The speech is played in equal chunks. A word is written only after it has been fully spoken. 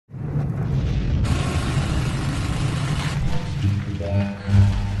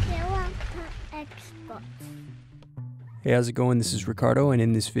spots. Hey, how's it going? This is Ricardo, and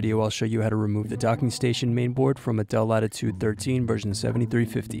in this video I'll show you how to remove the docking station mainboard from a Dell Latitude 13 version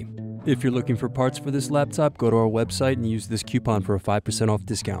 7350. If you're looking for parts for this laptop, go to our website and use this coupon for a 5% off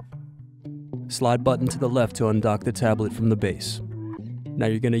discount. Slide button to the left to undock the tablet from the base. Now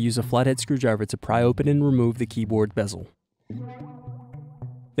you're going to use a flathead screwdriver to pry open and remove the keyboard bezel.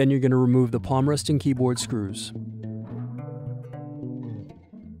 Then you're going to remove the palm rest and keyboard screws.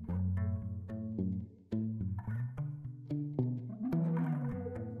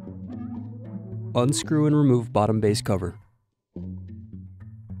 Unscrew and remove bottom base cover.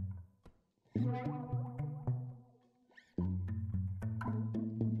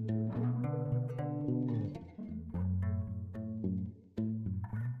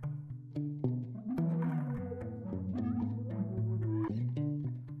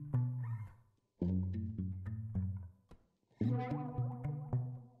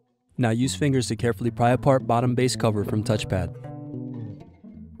 Now use fingers to carefully pry apart bottom base cover from touchpad.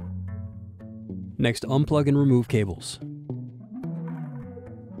 Next, unplug and remove cables.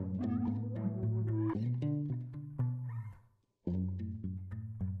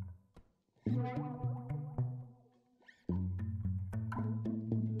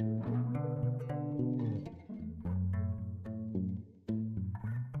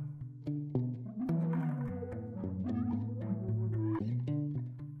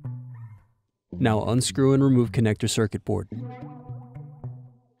 Now unscrew and remove connector circuit board.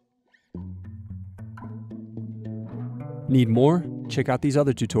 Need more? Check out these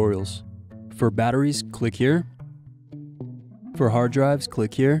other tutorials. For batteries, click here. For hard drives,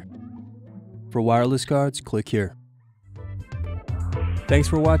 click here. For wireless cards, click here. Thanks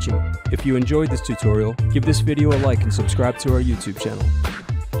for watching. If you enjoyed this tutorial, give this video a like and subscribe to our YouTube channel.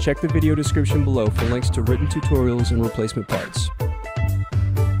 Check the video description below for links to written tutorials and replacement parts.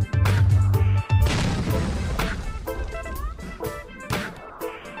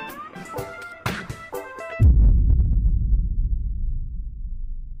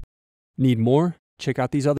 Need more? Check out these other